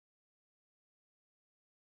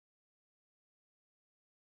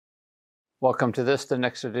Welcome to the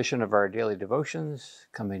next edition of our daily devotions,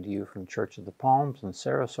 coming to you from Church of the Palms in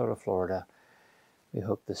Sarasota, Florida. We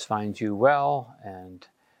hope this finds you well, and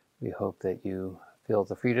we hope that you feel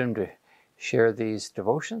the freedom to share these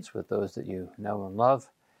devotions with those that you know and love.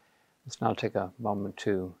 Let's now take a moment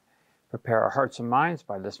to prepare our hearts and minds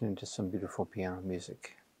by listening to some beautiful piano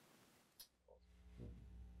music.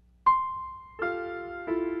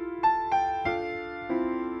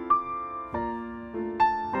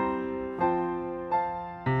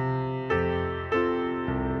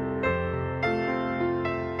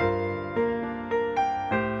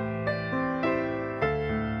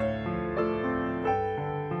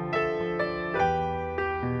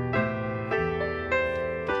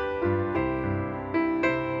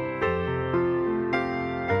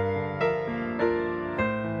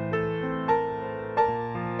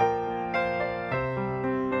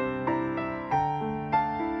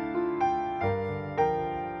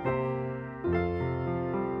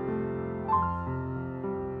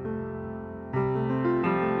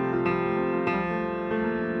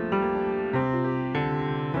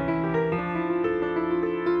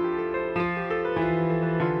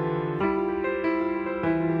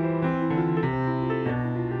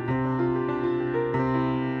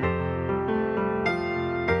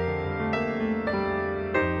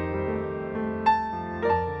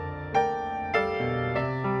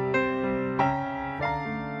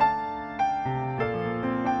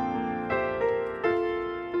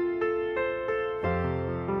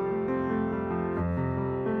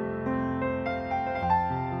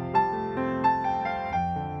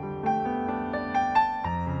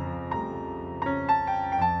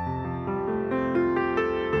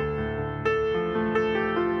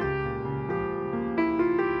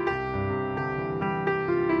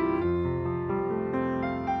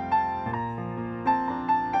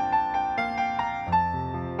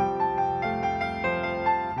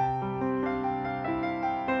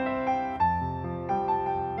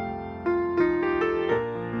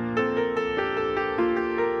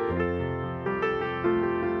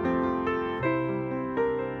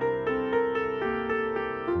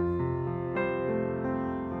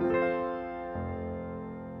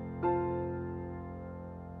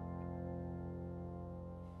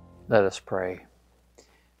 Let us pray.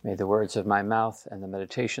 May the words of my mouth and the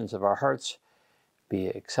meditations of our hearts be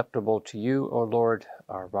acceptable to you, O Lord,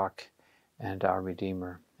 our rock and our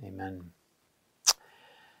Redeemer. Amen.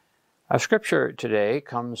 Our scripture today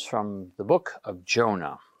comes from the book of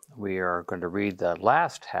Jonah. We are going to read the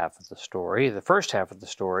last half of the story. The first half of the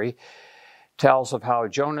story tells of how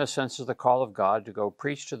Jonah senses the call of God to go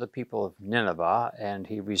preach to the people of Nineveh, and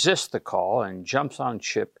he resists the call and jumps on a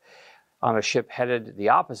ship headed the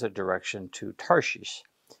opposite direction to Tarshish.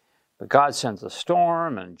 But God sends a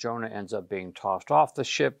storm, and Jonah ends up being tossed off the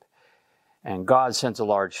ship. And God sends a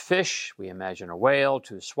large fish, we imagine a whale,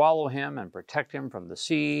 to swallow him and protect him from the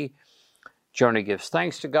sea. Jonah gives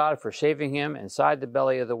thanks to God for saving him inside the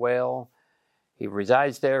belly of the whale. He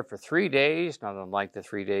resides there for 3 days, not unlike the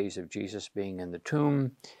 3 days of Jesus being in the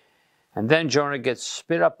tomb. And then Jonah gets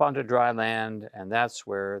spit up onto dry land, and that's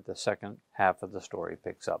where the second half of the story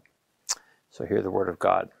picks up. So hear the word of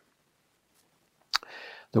God.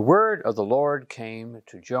 The word of the Lord came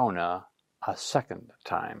to Jonah a second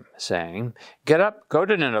time, saying, "Get up, go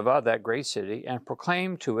to Nineveh, that great city, and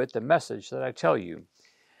proclaim to it the message that I tell you."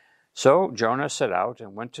 So Jonah set out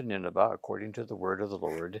and went to Nineveh according to the word of the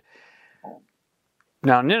Lord.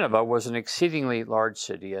 Now Nineveh was an exceedingly large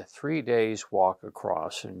city, a 3 days' walk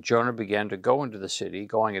across. And Jonah began to go into the city,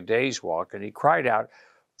 going a day's walk, and he cried out,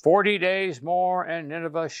 40 days more, and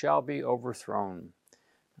Nineveh shall be overthrown.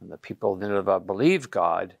 And the people of Nineveh believed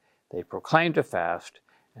God. They proclaimed a fast,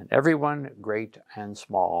 and everyone, great and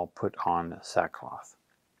small, put on sackcloth.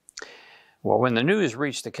 Well, when the news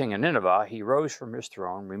reached the king of Nineveh, he rose from his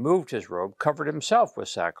throne, removed his robe, covered himself with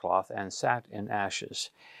sackcloth, and sat in ashes.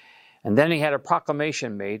 And then he had a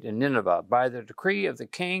proclamation made in Nineveh, by the decree of the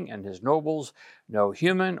king and his nobles, no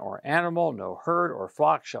human or animal, no herd or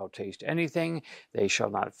flock shall taste anything. They shall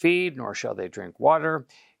not feed, nor shall they drink water.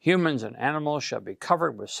 Humans and animals shall be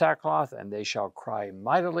covered with sackcloth, and they shall cry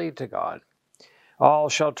mightily to God. All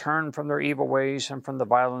shall turn from their evil ways and from the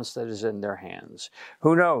violence that is in their hands.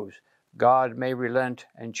 Who knows? God may relent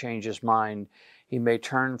and change his mind. He may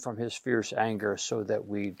turn from his fierce anger so that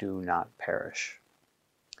we do not perish.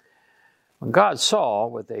 When God saw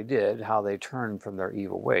what they did, how they turned from their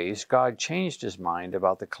evil ways, God changed his mind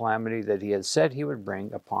about the calamity that he had said he would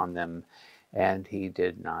bring upon them, and he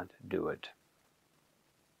did not do it.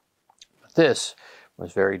 But this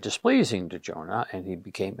was very displeasing to Jonah, and he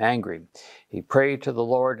became angry. He prayed to the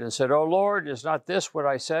Lord and said, "O Lord, is not this what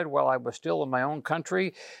I said while I was still in my own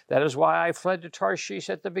country? That is why I fled to Tarshish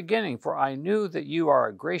at the beginning, for I knew that you are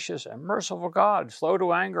a gracious and merciful God, slow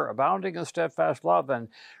to anger, abounding in steadfast love, and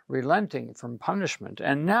relenting from punishment.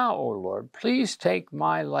 And now, O Lord, please take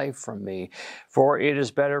my life from me, for it is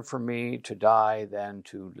better for me to die than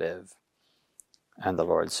to live." And the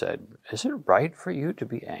Lord said, "Is it right for you to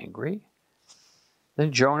be angry?"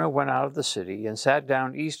 Then Jonah went out of the city and sat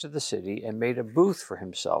down east of the city and made a booth for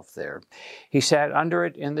himself there. He sat under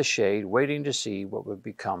it in the shade, waiting to see what would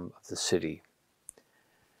become of the city.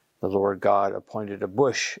 The Lord God appointed a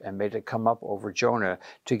bush and made it come up over Jonah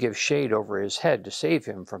to give shade over his head to save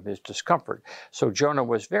him from his discomfort. So Jonah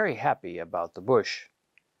was very happy about the bush.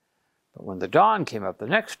 But when the dawn came up the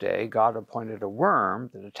next day, God appointed a worm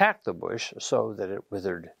that attacked the bush so that it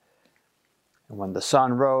withered. And when the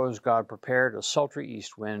sun rose, God prepared a sultry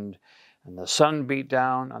east wind, and the sun beat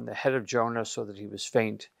down on the head of Jonah so that he was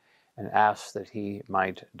faint and asked that he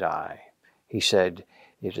might die. He said,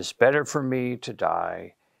 "It is better for me to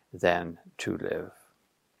die than to live."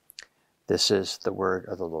 This is the word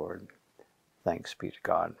of the Lord. Thanks be to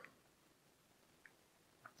God.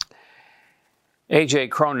 A.J.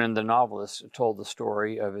 Cronin, the novelist, told the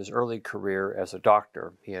story of his early career as a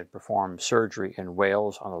doctor. He had performed surgery in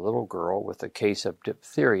Wales on a little girl with a case of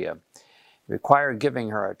diphtheria. It required giving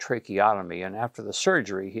her a tracheotomy, and after the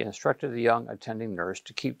surgery, he instructed the young attending nurse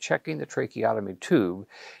to keep checking the tracheotomy tube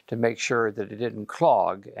to make sure that it didn't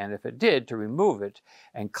clog, and if it did, to remove it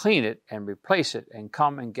and clean it and replace it and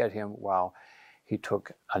come and get him while he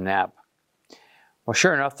took a nap. Well,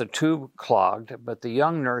 sure enough, the tube clogged, but the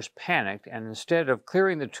young nurse panicked, and instead of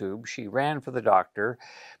clearing the tube, she ran for the doctor.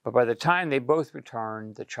 But by the time they both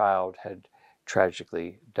returned, the child had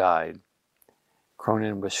tragically died.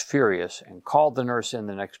 Cronin was furious and called the nurse in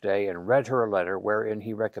the next day and read her a letter wherein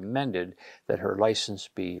he recommended that her license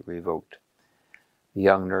be revoked. The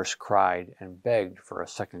young nurse cried and begged for a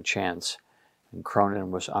second chance, and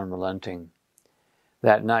Cronin was unrelenting.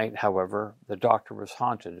 That night, however, the doctor was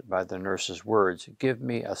haunted by the nurse's words, "Give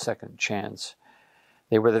me a second chance."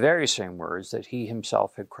 They were the very same words that he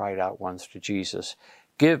himself had cried out once to Jesus,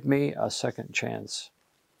 "Give me a second chance."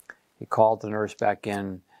 He called the nurse back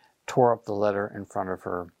in, tore up the letter in front of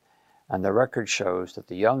her, and the record shows that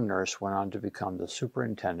the young nurse went on to become the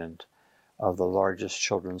superintendent of the largest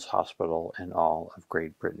children's hospital in all of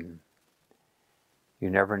Great Britain. You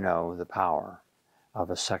never know the power of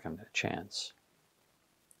a second chance.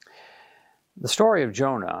 The story of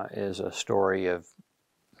Jonah is a story of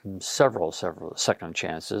several second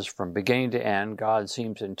chances. From beginning to end, God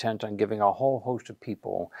seems intent on giving a whole host of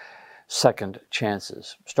people second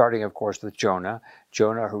chances, starting, of course, with Jonah.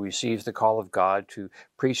 Jonah, who receives the call of God to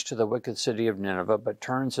preach to the wicked city of Nineveh, but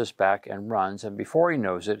turns his back and runs, and before he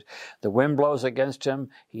knows it, the wind blows against him,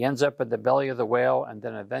 he ends up in the belly of the whale, and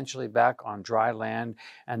then eventually back on dry land,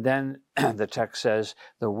 and then the text says,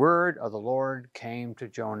 the word of the Lord came to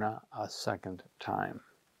Jonah a second time.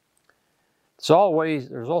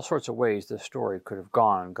 There's all sorts of ways this story could have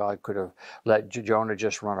gone. God could have let Jonah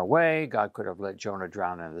just run away. God could have let Jonah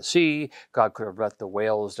drown in the sea. God could have let the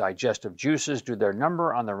whale's digestive juices do their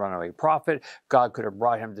number on the runaway prophet. God could have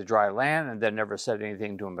brought him to dry land and then never said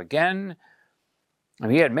anything to him again.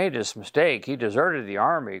 And he had made this mistake. He deserted the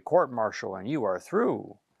army, court-martial, and you are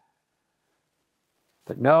through.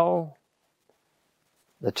 But no,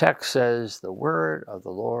 the text says the word of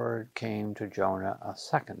the Lord came to Jonah a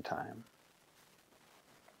second time.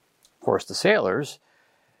 Of course, the sailors,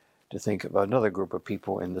 to think of another group of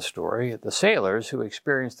people in the story, the sailors who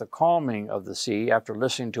experience the calming of the sea after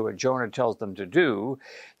listening to what Jonah tells them to do,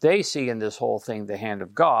 they see in this whole thing the hand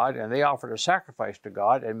of God, and they offered a sacrifice to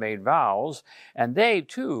God and made vows, and they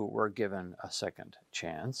too were given a second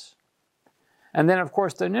chance. And then, of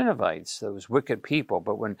course, the Ninevites, those wicked people.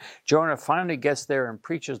 But when Jonah finally gets there and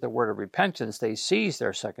preaches the word of repentance, they seize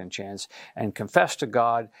their second chance and confess to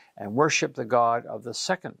God and worship the God of the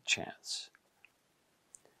second chance.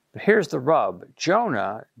 But here's the rub.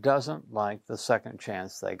 Jonah doesn't like the second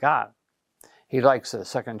chance they got. He likes the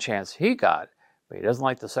second chance he got, but he doesn't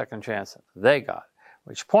like the second chance they got,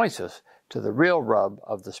 which points us to the real rub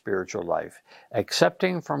of the spiritual life.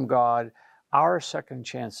 Accepting from God our second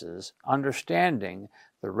chances, understanding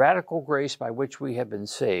the radical grace by which we have been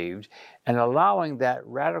saved, and allowing that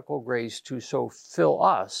radical grace to so fill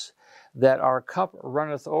us that our cup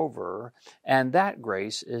runneth over, and that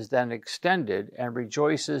grace is then extended and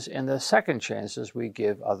rejoices in the second chances we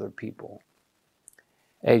give other people.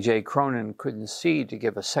 A.J. Cronin couldn't see to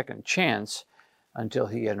give a second chance until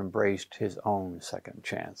he had embraced his own second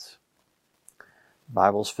chance. The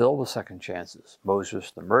Bible's filled with second chances.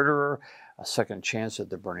 Moses, the murderer, a second chance at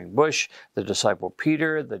the burning bush. The disciple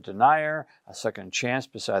Peter, the denier, a second chance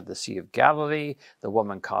beside the Sea of Galilee. The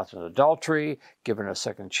woman caught in adultery, given a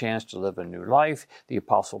second chance to live a new life. The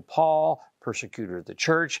apostle Paul, persecutor of the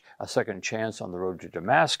church, a second chance on the road to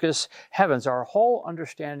Damascus. Heavens, our whole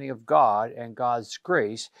understanding of God and God's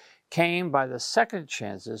grace came by the second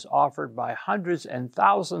chances offered by hundreds and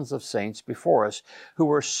thousands of saints before us who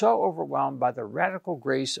were so overwhelmed by the radical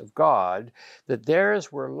grace of God that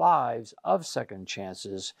theirs were lives of second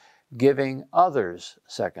chances, giving others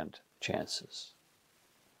second chances.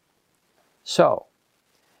 So,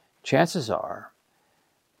 chances are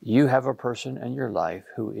you have a person in your life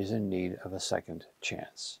who is in need of a second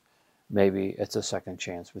chance. Maybe it's a second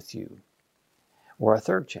chance with you, or a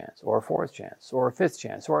third chance, or a fourth chance, or a fifth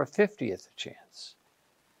chance, or a 50th chance.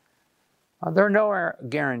 There are no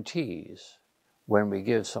guarantees when we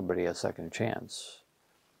give somebody a second chance.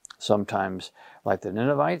 Sometimes, like the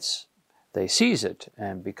Ninevites, they seize it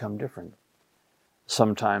and become different.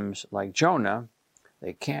 Sometimes, like Jonah,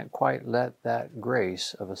 they can't quite let that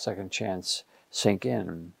grace of a second chance sink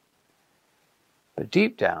in. But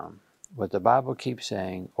deep down, what the Bible keeps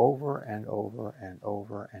saying over and over and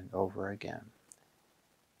over and over again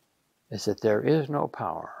is that there is no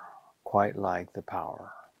power quite like the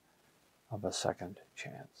power of a second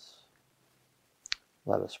chance.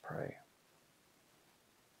 Let us pray.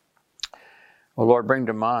 Oh Lord, bring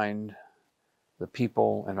to mind the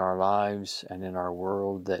people in our lives and in our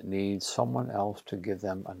world that need someone else to give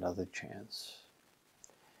them another chance.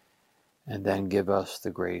 And then give us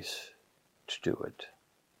the grace to do it.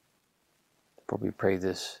 For we pray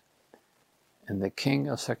this in the King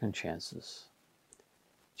of second chances,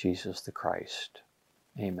 Jesus the Christ.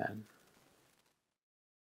 Amen.